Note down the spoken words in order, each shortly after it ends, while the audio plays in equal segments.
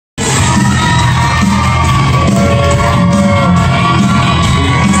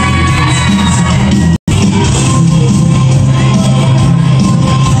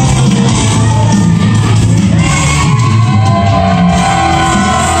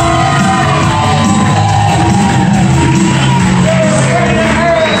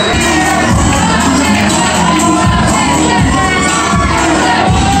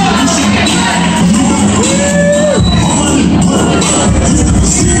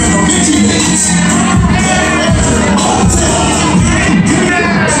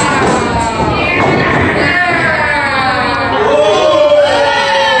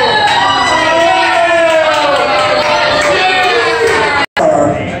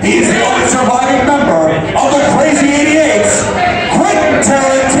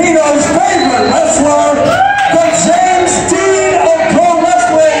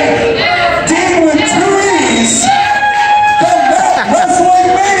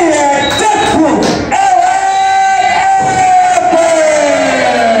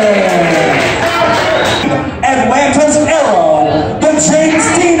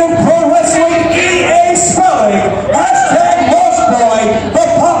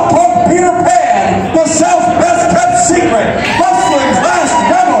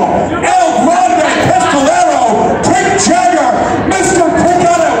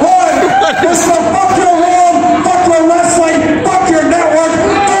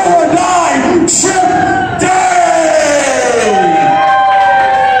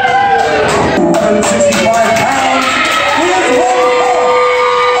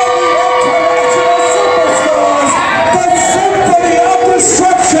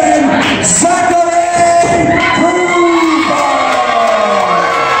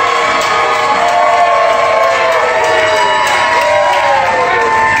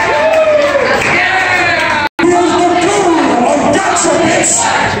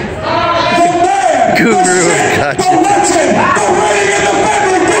Guru, gotcha. The legend, the reigning and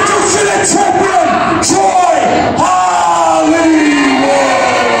defending Intercity champion, Troy Hollywood.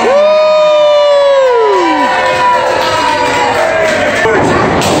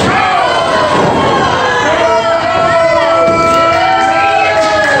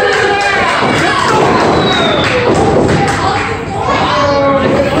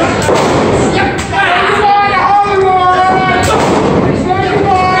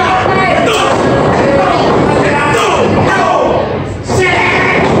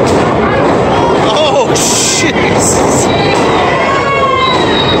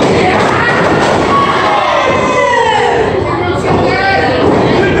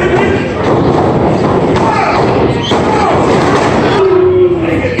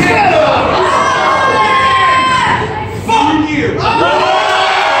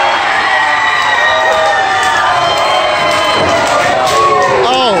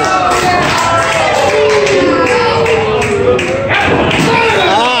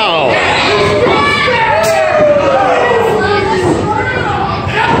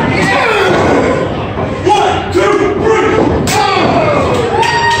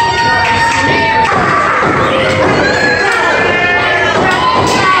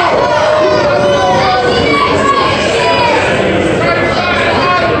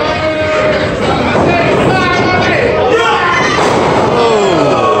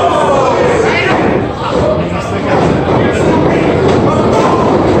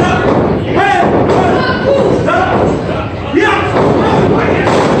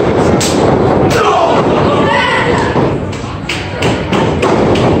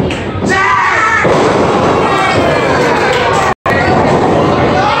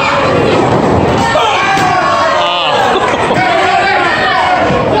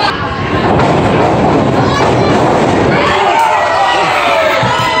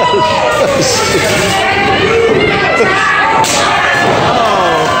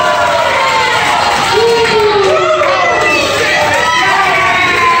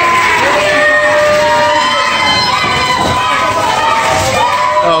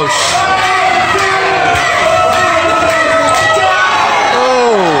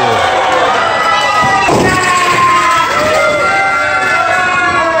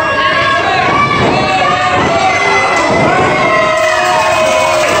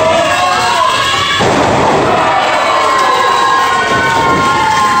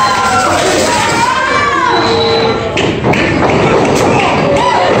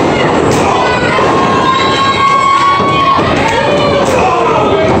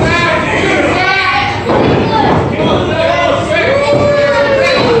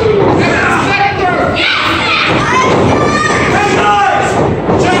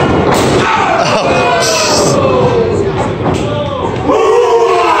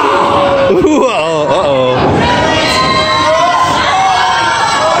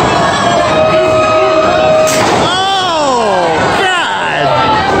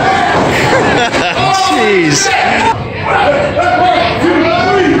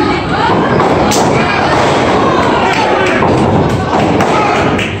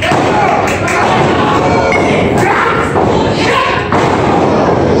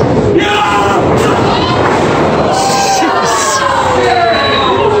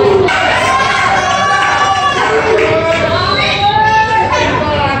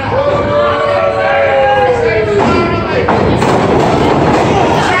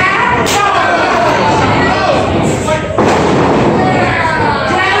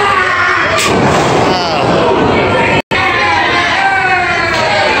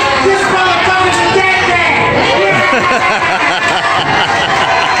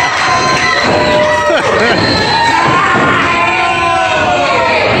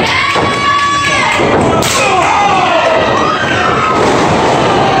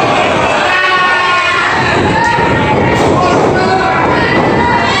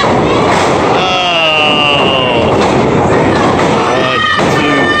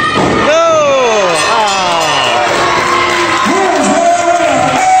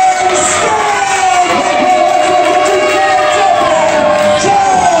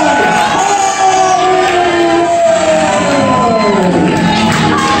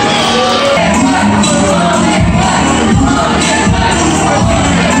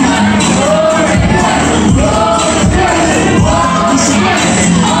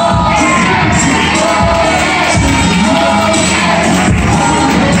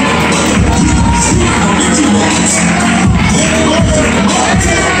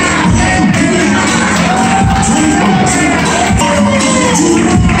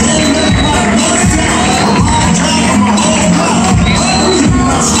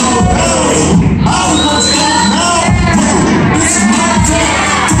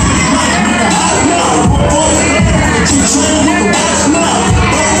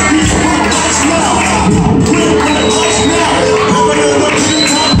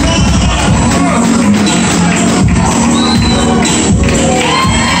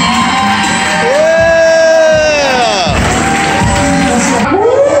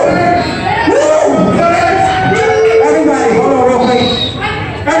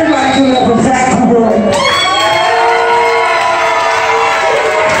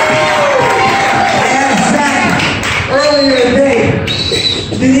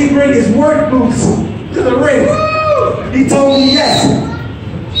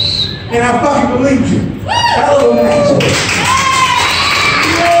 And I fucking believed you. Hell of a match.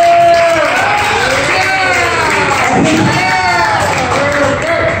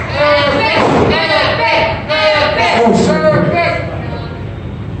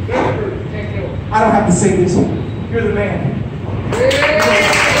 I don't have to say this. You're the man.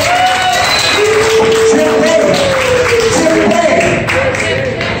 Chip Day.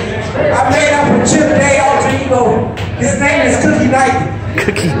 I made up with Chip Day, alter ego. His name is Cookie Night.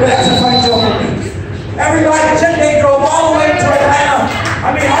 That's a funny joke for me. Everybody, Chip Day drove all the way to Atlanta.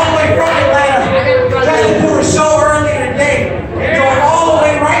 I mean, all the way from Atlanta. Just to do a show early in the day. He drove all the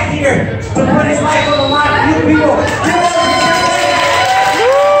way right here to put his life on the line for you people. Give it up for Chip Day.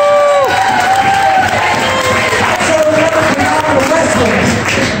 I'm sure we'll never become the wrestlers.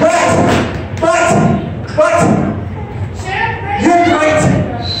 But, you're great,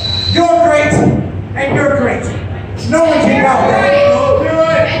 and you're great. No one can doubt that.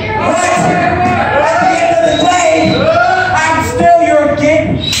 But, at the end of the day, I'm still your kid,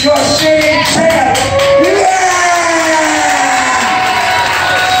 your shitty champ.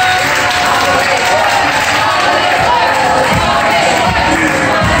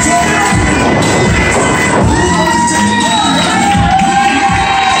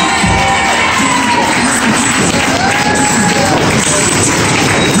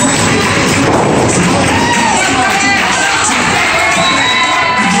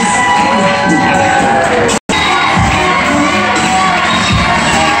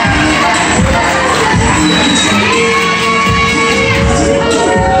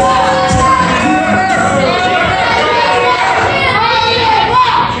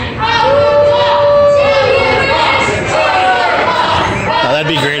 That'd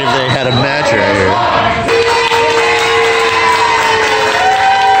be great if they had a match right here.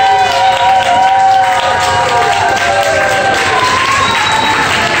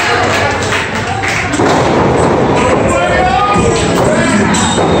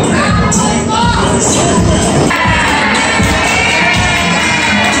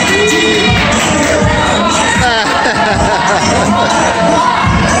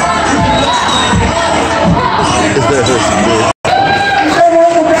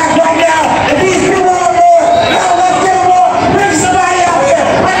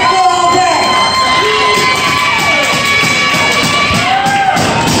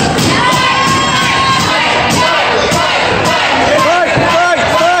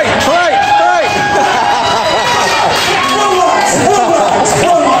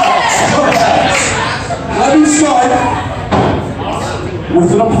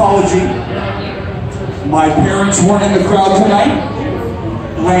 With an apology. My parents weren't in the crowd tonight.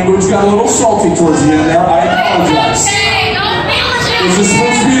 Language got a little salty towards the end there. I apologize. This is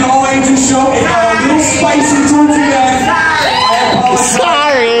supposed to be an all-ages show. It got a little spicy towards the end. I apologize.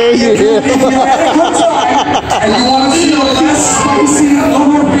 Sorry.